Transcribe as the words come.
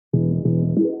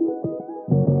Welcome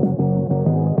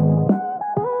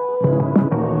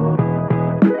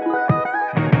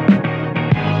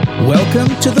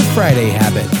to The Friday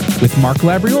Habit with Mark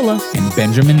Labriola and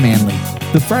Benjamin Manley.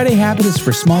 The Friday Habit is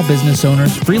for small business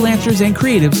owners, freelancers, and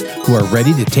creatives who are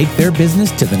ready to take their business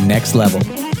to the next level.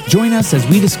 Join us as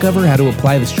we discover how to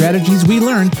apply the strategies we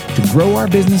learned to grow our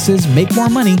businesses, make more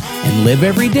money, and live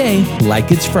every day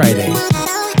like it's Friday.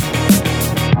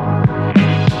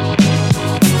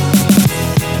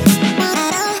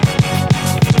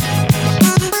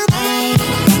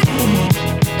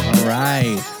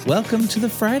 Welcome to the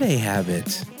Friday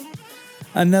Habit.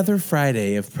 Another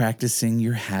Friday of practicing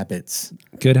your habits.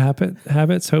 Good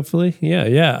habits, hopefully.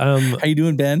 Yeah. How you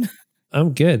doing, Ben?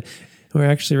 I'm good. We're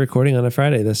actually recording on a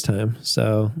Friday this time,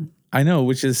 so I know,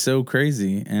 which is so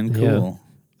crazy and cool.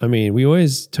 Yeah. I mean, we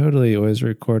always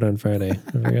record on Friday.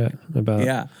 I forgot about.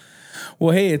 Yeah.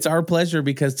 Well, hey, it's our pleasure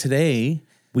because today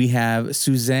we have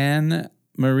Susanne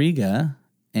Mariga.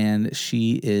 And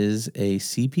she is a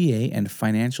CPA and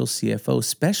financial CFO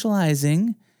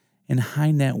specializing in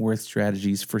high net worth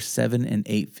strategies for 7- and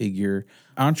 8-figure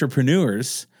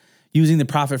entrepreneurs using the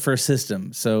Profit First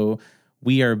system. So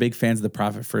we are big fans of the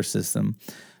Profit First system.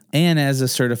 And as a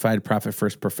certified Profit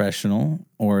First professional,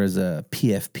 or as a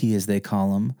PFP as they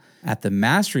call them, at the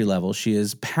mastery level, she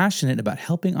is passionate about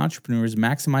helping entrepreneurs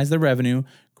maximize their revenue,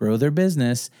 grow their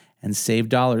business, and save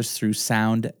dollars through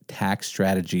sound tax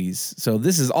strategies. So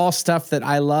this is all stuff that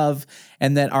I love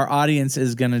and that our audience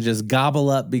is going to just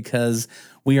gobble up because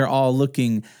we are all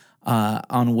looking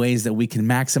on ways that we can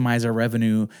maximize our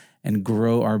revenue and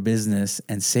grow our business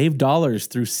and save dollars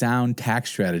through sound tax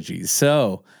strategies.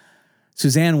 So,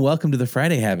 Susanne, welcome to the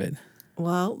Friday Habit.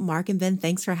 Well, Mark and Ben,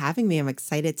 thanks for having me. I'm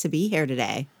excited to be here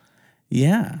today.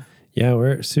 Yeah. Yeah,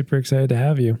 we're super excited to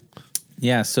have you.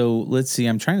 Yeah, so let's see.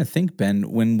 I'm trying to think, Ben.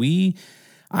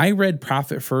 I read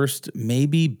Profit First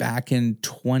maybe back in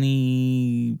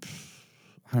 20.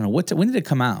 I don't know when did it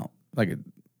come out?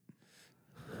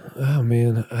 Oh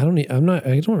man,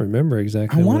 I don't remember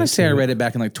exactly. I want to say I read it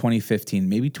back in 2015,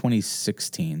 maybe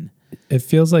 2016. It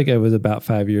feels like it was about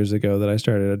 5 years ago that I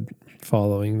started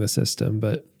following the system,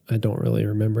 but I don't really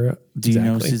remember it. Do you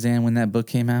know, Susanne, when that book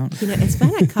came out? It's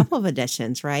been a couple of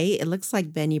editions, right? It looks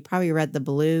like, Ben, you probably read the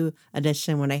blue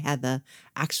edition when I had the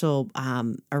actual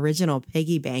original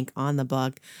piggy bank on the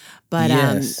book. But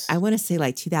yes. I want to say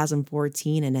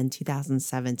 2014 and then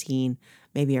 2017,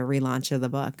 maybe a relaunch of the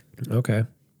book. Okay.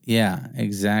 Yeah,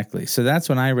 exactly. So that's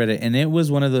when I read it. And it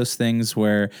was one of those things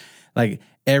where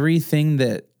everything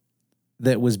that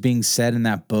was being said in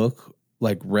that book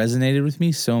resonated with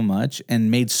me so much and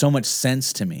made so much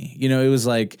sense to me. It was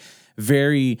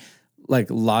very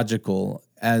logical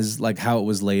as how it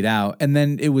was laid out. And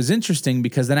then it was interesting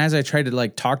because then as I tried to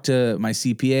talk to my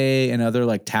CPA and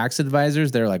other tax advisors,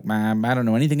 they're like, "Ma'am, I don't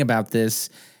know anything about this."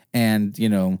 And,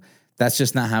 that's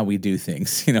just not how we do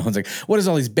things. It's like, what is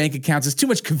all these bank accounts? It's too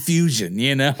much confusion,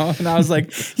 And I was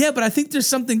like, yeah, but I think there's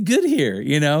something good here,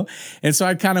 And so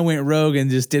I kind of went rogue and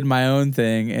just did my own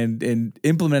thing and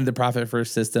implemented the Profit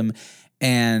First system.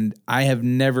 And I have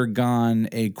never gone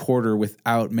a quarter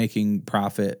without making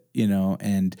profit,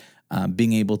 and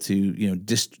being able to,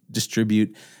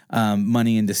 distribute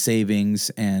money into savings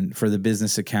and for the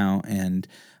business account and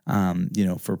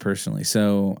for personally.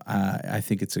 So I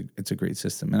think it's a great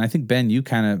system. And I think, Ben, you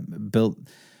kind of built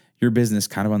your business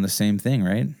kind of on the same thing,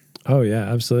 right? Oh yeah,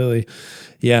 absolutely.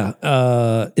 Yeah.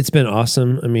 It's been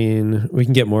awesome. I mean, we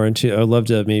can get more into, I'd love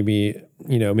to maybe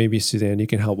Susanne, you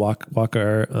can help walk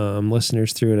our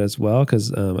listeners through it as well.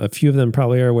 Cause a few of them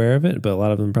probably are aware of it, but a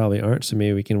lot of them probably aren't. So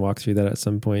maybe we can walk through that at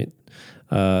some point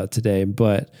today.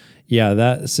 But yeah,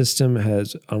 that system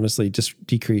has honestly just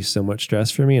decreased so much stress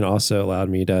for me and also allowed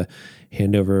me to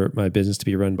hand over my business to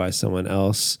be run by someone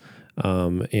else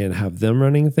and have them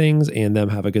running things and them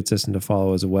have a good system to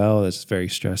follow as well. It's very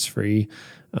stress-free.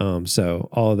 So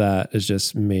all of that has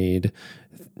just made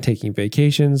taking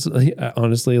vacations,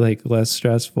 honestly, less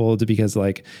stressful because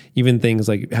even things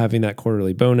like having that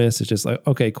quarterly bonus, it's just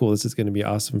okay, cool. This is going to be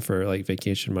awesome for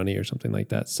vacation money or something like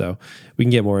that. So we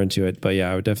can get more into it, but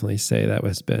yeah, I would definitely say that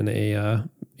has been a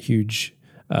huge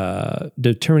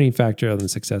determining factor on the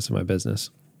success of my business.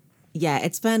 Yeah,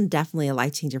 it's been definitely a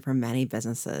life changer for many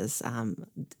businesses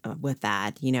with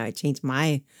that. It changed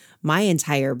my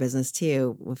entire business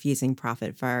too with using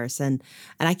Profit First. And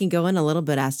I can go in a little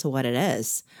bit as to what it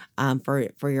is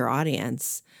for your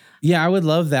audience. Yeah, I would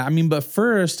love that. I mean, but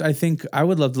first, I think I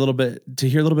would love to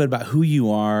hear a little bit about who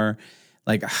you are,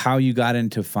 how you got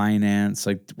into finance.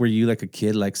 Were you a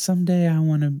kid, someday I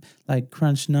want to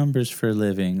crunch numbers for a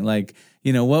living?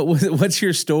 What's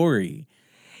your story?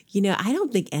 I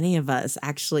don't think any of us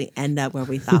actually end up where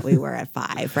we thought we were at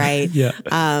 5, right? Yeah.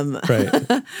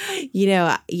 Right.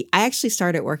 I actually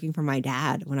started working for my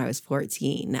dad when I was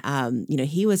 14.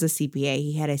 He was a CPA.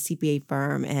 He had a CPA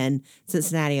firm in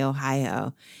Cincinnati,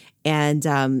 Ohio.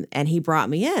 And he brought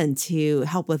me in to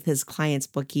help with his clients'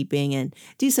 bookkeeping and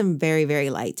do some very,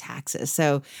 very light taxes.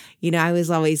 So, I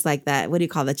was always like that, what do you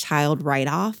call the child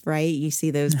write-off, right? You see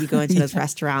those, you go into those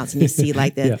restaurants and you see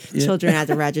like the children at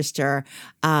the register.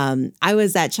 I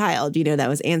was that child, that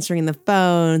was answering the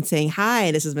phone saying,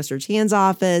 hi, this is Mr. Chan's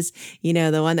office,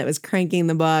 the one that was cranking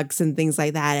the books and things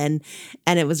like that.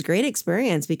 And it was a great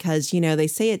experience because, they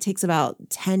say it takes about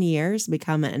 10 years to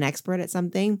become an expert at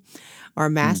something or a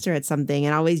master at something.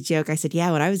 And I always joke, I said,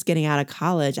 when I was getting out of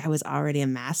college, I was already a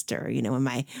master, when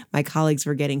my colleagues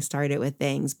were getting started with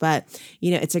things. But,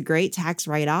 it's a great tax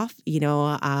write-off,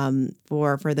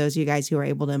 for those of you guys who are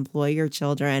able to employ your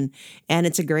children. And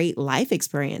it's a great life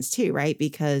experience too, right?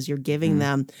 Because you're giving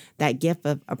them that gift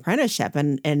of apprenticeship.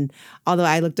 And although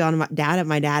I looked down at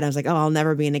my dad, I was like, oh, I'll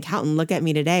never be an accountant. Look at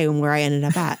me today and where I ended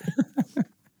up at.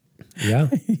 Yeah.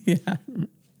 Yeah.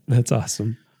 That's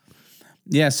awesome.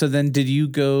 Yeah. So then did you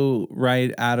go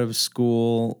right out of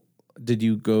school? Did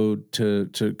you go to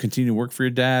continue to work for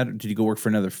your dad? Did you go work for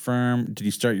another firm? Did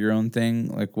you start your own thing?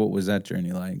 Like, what was that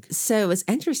journey like? So it was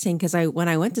interesting because when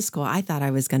I went to school, I thought I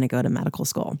was going to go to medical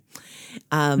school.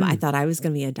 I thought I was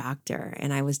going to be a doctor,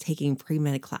 and I was taking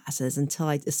pre-med classes until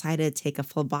I decided to take a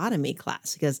phlebotomy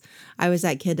class because I was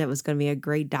that kid that was going to be a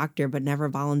great doctor, but never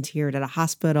volunteered at a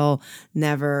hospital,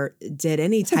 never did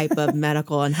any type of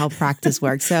medical and health practice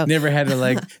work. So never had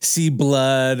to see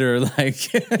blood or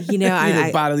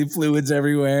bodily fluids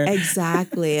everywhere.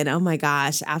 Exactly. And oh my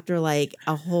gosh, after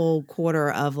a whole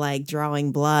quarter of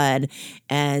drawing blood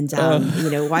and,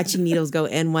 watching needles go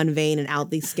in one vein and out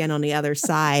the skin on the other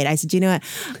side, I said, you know what,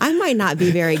 I might not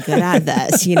be very good at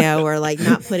this, or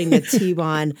not putting the tube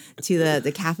on to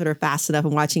the catheter fast enough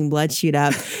and watching blood shoot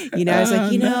up. I was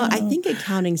like, I think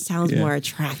accounting sounds more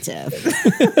attractive.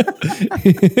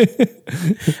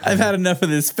 I've had enough of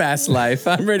this fast life.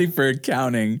 I'm ready for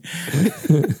accounting.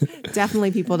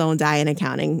 Definitely people don't die in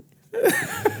accounting.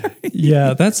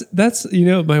 Yeah, that's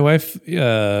my wife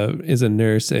is a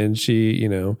nurse, and she,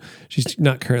 she's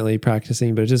not currently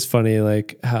practicing, but it's just funny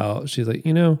how she's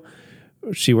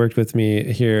she worked with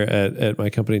me here at my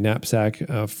company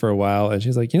Knapsack for a while, and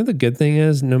she's like, the good thing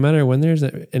is no matter when there's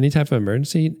any type of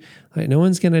emergency, no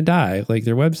one's gonna die.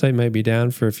 Their website might be down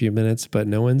for a few minutes, but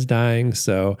no one's dying,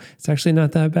 so it's actually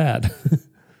not that bad.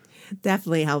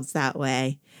 Definitely helps that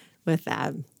way with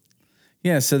that.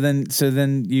 Yeah. So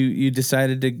then you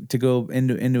decided to go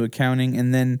into accounting,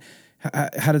 and then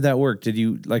how did that work? Did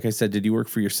you, like I said, did you work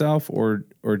for yourself or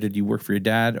did you work for your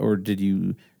dad, or did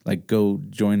you go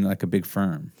join a big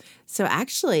firm? So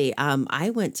actually, I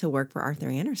went to work for Arthur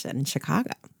Andersen in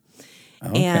Chicago.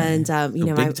 Okay. And,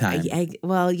 big time. it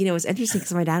was interesting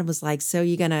because my dad was like, so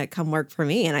you going to come work for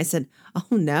me? And I said,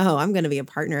 oh no, I'm going to be a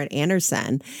partner at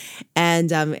Andersen.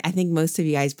 And I think most of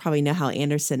you guys probably know how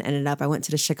Andersen ended up. I went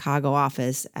to the Chicago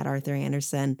office at Arthur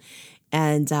Andersen.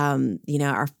 And,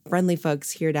 our friendly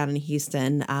folks here down in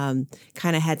Houston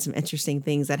kind of had some interesting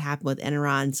things that happened with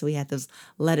Enron. So we had those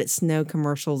Let It Snow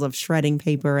commercials of shredding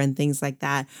paper and things like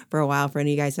that for a while, for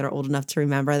any of you guys that are old enough to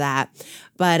remember that.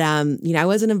 But, I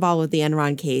wasn't involved with the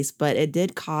Enron case, but it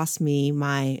did cost me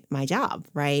my job,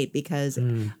 right? Because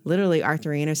literally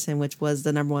Arthur Andersen, which was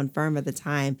the number one firm at the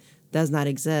time, does not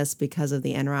exist because of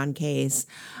the Enron case.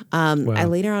 Wow. I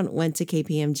later on went to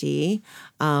KPMG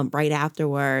right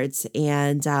afterwards.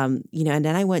 And, and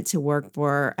then I went to work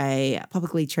for a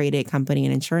publicly traded company,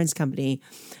 an insurance company,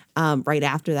 right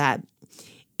after that.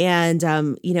 And,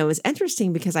 it was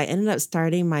interesting because I ended up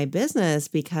starting my business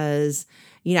because,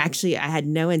 actually I had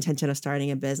no intention of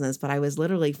starting a business, but I was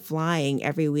literally flying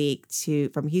every week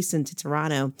from Houston to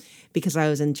Toronto because I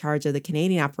was in charge of the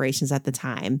Canadian operations at the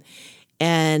time.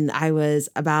 And I was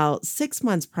about 6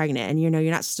 months pregnant, and you're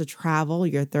not supposed to travel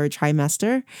your third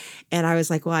trimester. And I was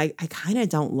like, well, I kind of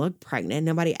don't look pregnant.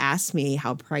 Nobody asked me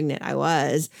how pregnant I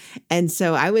was. And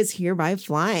so I was here by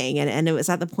flying, and it was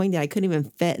at the point that I couldn't even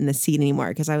fit in the seat anymore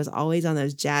because I was always on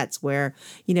those jets where,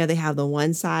 they have the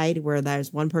one side where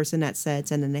there's one person that sits,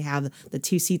 and then they have the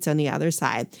two seats on the other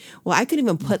side. Well, I couldn't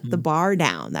even put the bar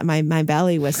down, that my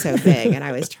belly was so big and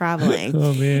I was traveling.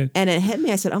 Oh man. And it hit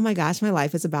me. I said, oh my gosh, my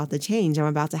life is about to change. I'm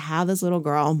about to have this little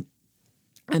girl.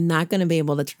 I'm not going to be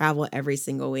able to travel every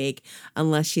single week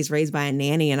unless she's raised by a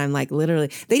nanny. And I'm like, literally,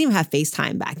 they didn't even have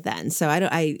FaceTime back then. So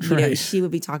she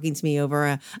would be talking to me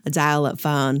over a dial-up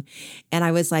phone. And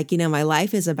I was like, my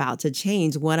life is about to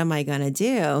change. What am I going to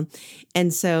do?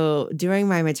 And so during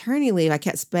my maternity leave, I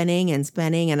kept spending,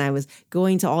 and I was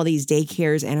going to all these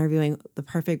daycares, interviewing the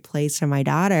perfect place for my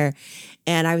daughter.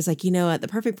 And I was like, you know what? The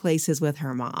perfect place is with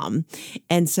her mom.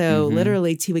 And so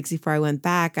literally 2 weeks before I went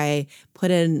back, I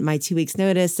put in my 2 weeks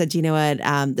notice, said, you know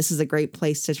what? This is a great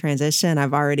place to transition.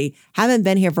 Haven't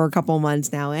been here for a couple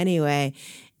months now anyway.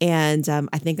 And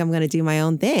I think I'm going to do my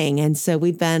own thing. And so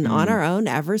we've been on our own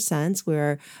ever since.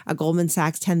 We're a Goldman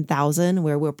Sachs 10,000,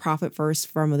 where we're Profit First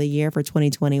Firm of the Year for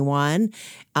 2021.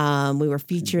 We were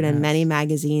featured in many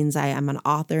magazines. I'm an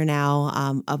author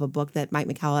now of a book that Mike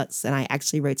McCallum and I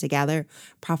actually wrote together,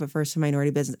 Profit First for Minority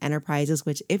Business Enterprises,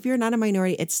 which if you're not a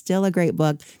minority, it's still a great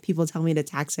book. People tell me the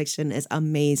tax section is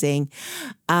amazing.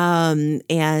 We've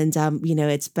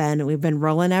been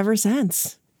rolling ever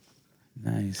since.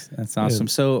 Nice. That's awesome.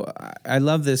 So I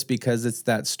love this because it's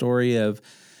that story of,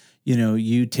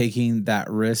 you taking that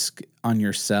risk on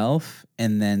yourself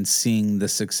and then seeing the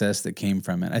success that came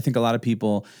from it. I think a lot of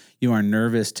people, are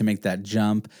nervous to make that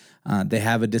jump. They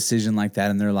have a decision like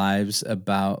that in their lives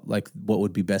about like what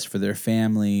would be best for their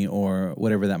family or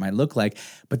whatever that might look like.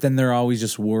 But then they're always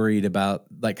just worried about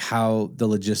like how the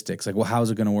logistics, like, well, how's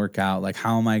it going to work out? Like,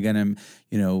 how am I going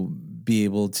to, be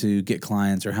able to get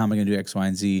clients, or how am I going to do X, Y,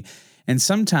 and Z? And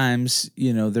sometimes,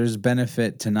 there's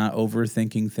benefit to not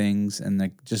overthinking things and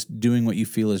like just doing what you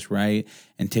feel is right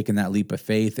and taking that leap of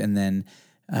faith, and then,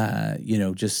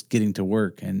 just getting to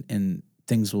work, and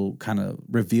things will kind of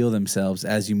reveal themselves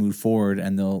as you move forward,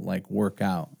 and they'll like work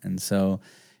out. And so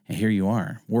here you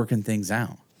are working things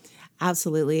out.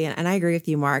 Absolutely. And I agree with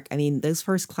you, Mark. I mean, those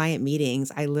first client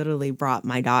meetings, I literally brought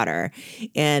my daughter,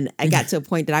 and I got to a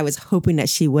point that I was hoping that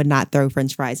she would not throw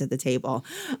French fries at the table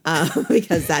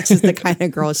because that's just the kind of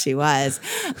girl she was.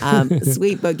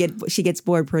 Sweet, but she gets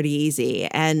bored pretty easy.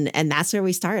 And that's where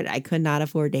we started. I could not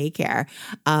afford daycare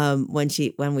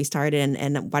when we started.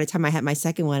 And by the time I had my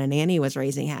second one, a nanny was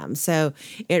raising him. So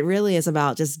it really is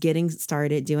about just getting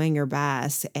started, doing your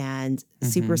best, and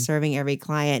super serving every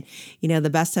client. The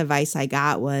best advice I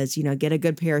got was, get a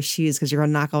good pair of shoes because you're going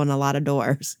to knock on a lot of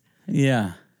doors.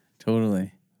 Yeah,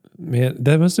 totally. Man,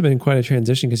 that must have been quite a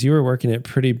transition because you were working at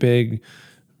pretty big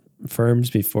firms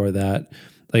before that.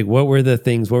 Like, what were the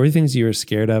things you were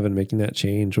scared of in making that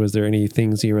change? Was there any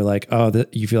things you were like,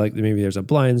 you feel like maybe there's a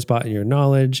blind spot in your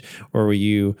knowledge? Or did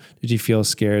you feel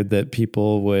scared that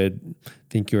people would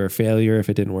think you were a failure if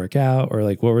it didn't work out? Or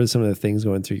like, what were some of the things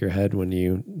going through your head when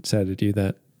you decided to do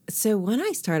that? So when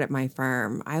I started my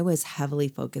firm, I was heavily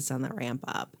focused on the ramp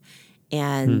up,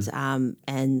 and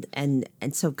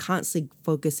so constantly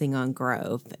focusing on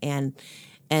growth, and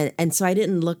so I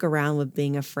didn't look around with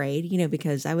being afraid,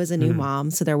 because I was a new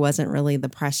mom, so there wasn't really the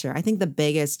pressure. I think the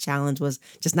biggest challenge was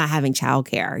just not having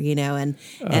childcare,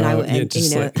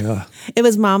 it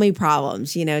was mommy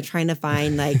problems, trying to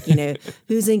find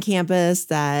who's in campus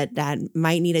that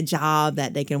might need a job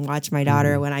that they can watch my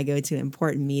daughter when I go to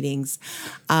important meetings.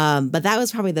 But that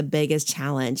was probably the biggest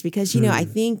challenge because, I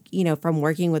think, from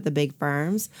working with the big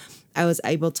firms, I was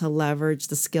able to leverage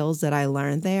the skills that I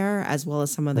learned there as well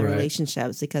as some of the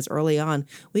relationships, because early on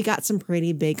we got some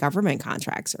pretty big government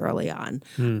contracts early on.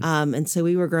 And so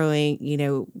we were growing,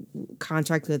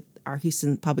 contract with our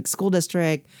Houston Public School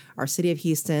District, our City of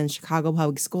Houston, Chicago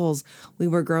Public Schools. We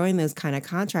were growing those kind of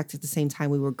contracts at the same time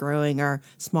we were growing our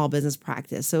small business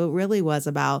practice. So it really was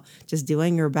about just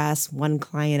doing your best one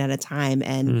client at a time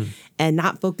and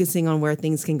not focusing on where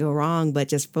things can go wrong, but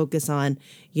just focus on,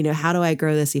 how do I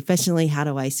grow this efficiently? How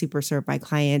do I super serve my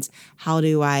clients? How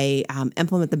do I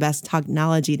implement the best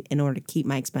technology in order to keep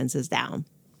my expenses down?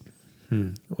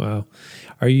 Wow.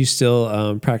 Are you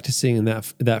still practicing in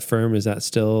that firm? Is that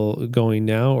still going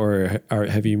now, or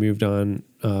have you moved on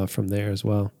from there as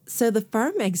well? So the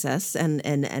firm exists in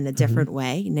a different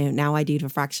way. Now I do the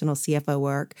fractional CFO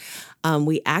work.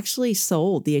 We actually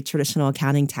sold the traditional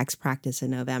accounting tax practice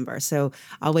in November. So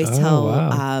I always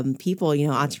tell people,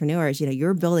 entrepreneurs,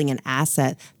 you're building an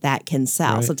asset that can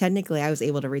sell. Right. So technically I was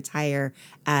able to retire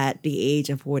at the age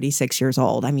of 46 years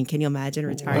old. I mean, can you imagine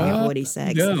retiring at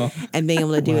 46 and being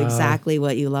able to do exactly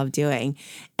what you love doing?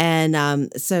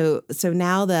 And so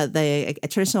now the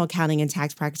traditional accounting and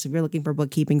tax practice, if you're looking for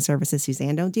bookkeeping services,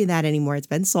 Susanne, don't do that anymore. It's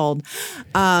been sold.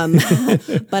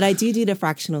 But I do the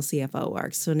fractional CFO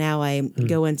work. So now I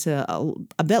go into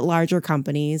a bit larger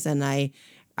companies and I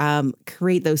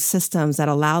create those systems that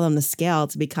allow them to scale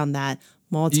to become that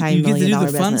multi-million you get to do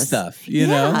dollar the fun business. stuff, you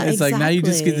know? It's like now you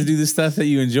just get to do the stuff that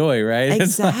you enjoy, right?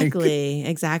 Exactly.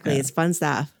 Exactly. Yeah. It's fun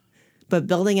stuff. But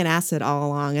building an asset all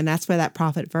along. And that's where that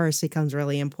profit first becomes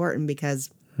really important, because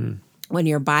when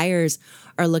your buyers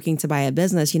are looking to buy a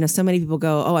business, so many people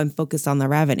go, oh, I'm focused on the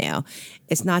revenue.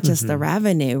 It's not just the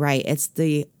revenue, right? It's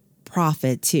the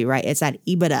profit too, right? It's that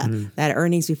EBITDA, that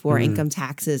earnings before income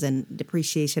taxes and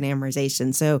depreciation,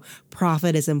 amortization. So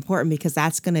profit is important because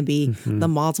that's going to be the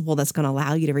multiple that's going to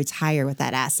allow you to retire with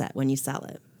that asset when you sell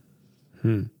it.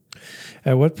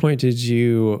 At what point did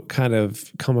you kind of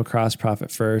come across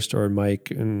Profit First or Mike?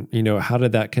 And, how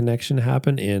did that connection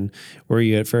happen? And were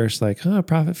you at first like,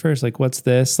 Profit First, like, what's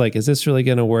this? Like, is this really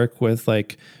going to work with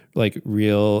like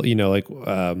real,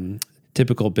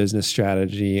 typical business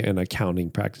strategy and accounting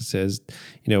practices?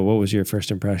 What was your first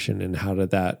impression and how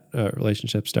did that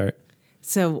relationship start?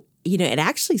 So, it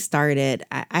actually started,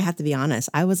 I have to be honest,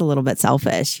 I was a little bit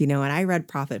selfish. When I read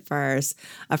Profit First,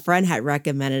 a friend had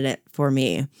recommended it for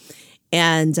me.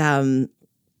 And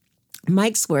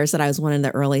Mike swears that I was one of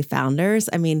the early founders.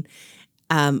 I mean,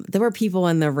 there were people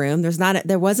in the room.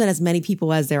 There wasn't as many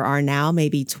people as there are now,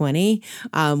 maybe 20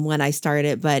 when I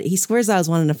started, but he swears I was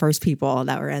one of the first people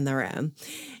that were in the room.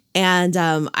 And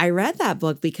I read that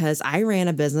book because I ran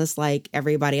a business like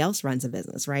everybody else runs a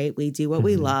business, right? We do what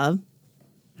we love.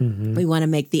 We want to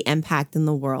make the impact in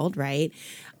the world, right?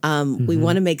 We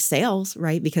want to make sales,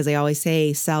 right? Because they always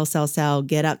say sell, sell, sell,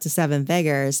 get up to 7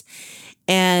 figures.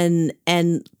 And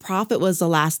profit was the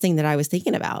last thing that I was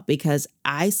thinking about, because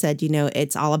I said,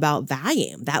 it's all about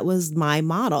volume. That was my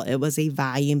model. It was a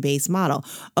volume-based model.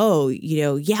 Oh,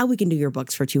 yeah, we can do your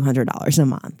books for $200 a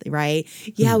month, right?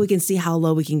 Yeah, we can see how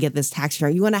low we can get this tax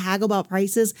return. You want to haggle about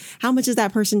prices? How much is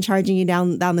that person charging you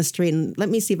down the street? And let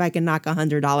me see if I can knock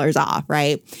 $100 off,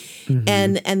 right?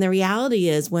 And the reality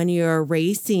is, when you're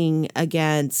racing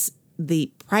against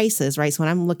the prices, right? So when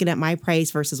I'm looking at my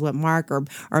price versus what Mark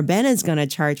or Ben is going to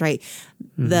charge, right?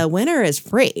 The winner is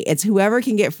free. It's whoever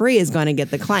can get free is going to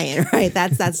get the client, right?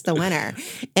 That's the winner.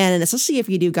 And especially if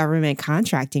you do government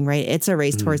contracting, right? It's a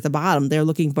race towards the bottom. They're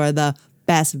looking for the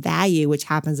best value, which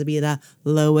happens to be the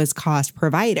lowest cost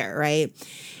provider, right?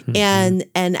 And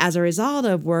as a result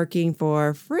of working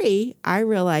for free, I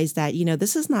realized that,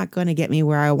 this is not going to get me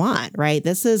where I want, right?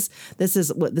 This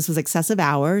was excessive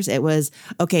hours. It was,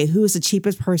 okay, who's the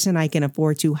cheapest person I can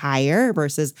afford to hire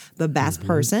versus the best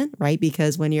person, right?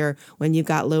 Because when you've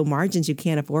got low margins, you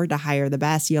can't afford to hire the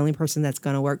best. The only person that's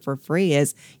going to work for free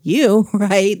is you,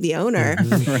 right? The owner.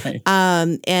 Right.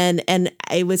 And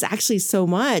it was actually so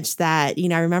much that,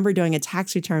 I remember doing a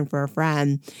tax return for a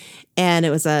friend, and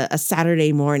it was a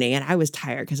Saturday morning, and I was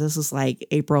tired because this was like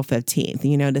April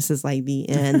 15th. This is like the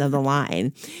end of the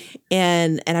line.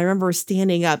 And I remember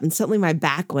standing up, and suddenly my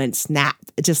back went snap,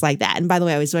 just like that. And by the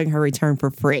way, I was doing her return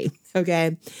for free.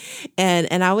 Okay.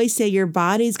 And I always say your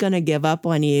body's going to give up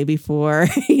on you before,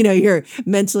 you're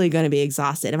mentally going to be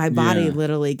exhausted. And my body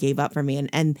literally gave up for me.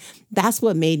 And that's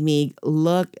what made me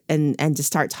look and just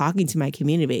start talking to my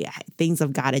community. Things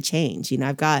have got to change.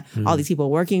 I've got all these people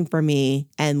working for me,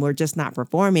 and we're just not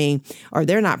performing, or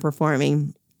they're not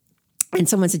performing. And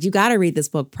someone said, you got to read this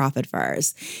book, Profit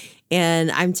First.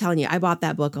 And I'm telling you, I bought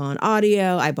that book on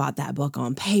audio. I bought that book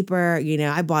on paper.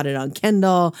 I bought it on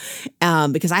Kindle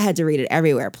because I had to read it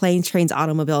everywhere. Planes, trains,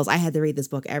 automobiles. I had to read this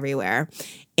book everywhere.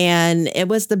 And it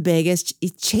was the biggest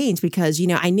change because,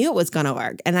 I knew it was going to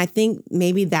work. And I think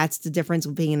maybe that's the difference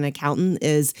with being an accountant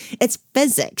is it's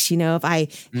physics. If I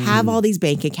have all these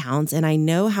bank accounts and I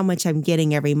know how much I'm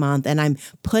getting every month and I'm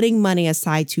putting money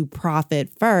aside to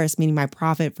profit first, meaning my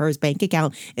profit first bank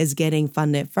account is getting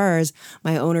funded first.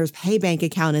 My owner's pay bank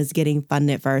account is getting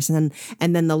funded first. And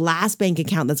then the last bank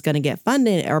account that's going to get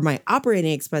funded are my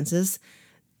operating expenses.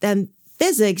 Then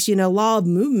physics, law of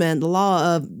movement, the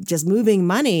law of just moving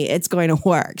money, it's going to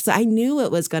work. So I knew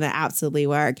it was going to absolutely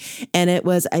work. And it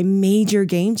was a major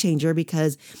game changer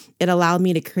because it allowed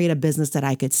me to create a business that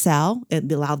I could sell.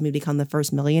 It allowed me to become the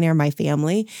first millionaire in my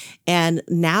family. And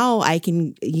now I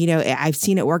can, I've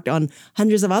seen it worked on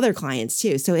hundreds of other clients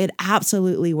too. So it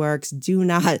absolutely works. Do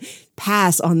not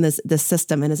pass on this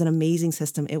system. And it's an amazing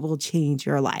system. It will change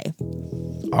your life.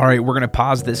 All right, we're going to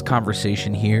pause this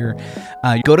conversation here.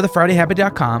 Go to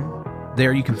thefridayhabit.com.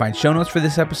 There you can find show notes for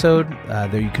this episode.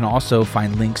 There you can also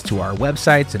find links to our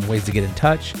websites and ways to get in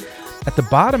touch. At the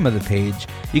bottom of the page,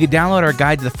 you can download our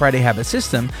guide to the Friday Habit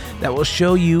System that will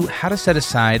show you how to set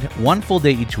aside one full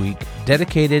day each week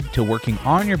dedicated to working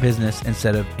on your business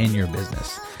instead of in your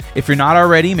business. If you're not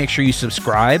already, make sure you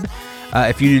subscribe.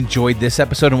 If you enjoyed this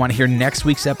episode and want to hear next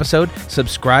week's episode,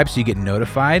 subscribe so you get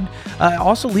notified.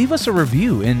 Also, leave us a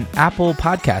review in Apple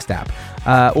Podcast app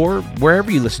or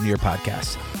wherever you listen to your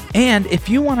podcasts. And if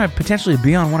you want to potentially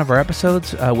be on one of our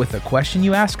episodes with a question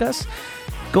you ask us,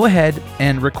 go ahead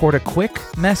and record a quick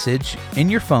message in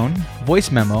your phone,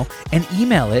 voice memo, and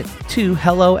email it to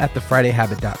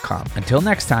hello@thefridayhabit.com. Until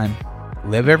next time,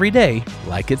 live every day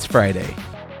like it's Friday.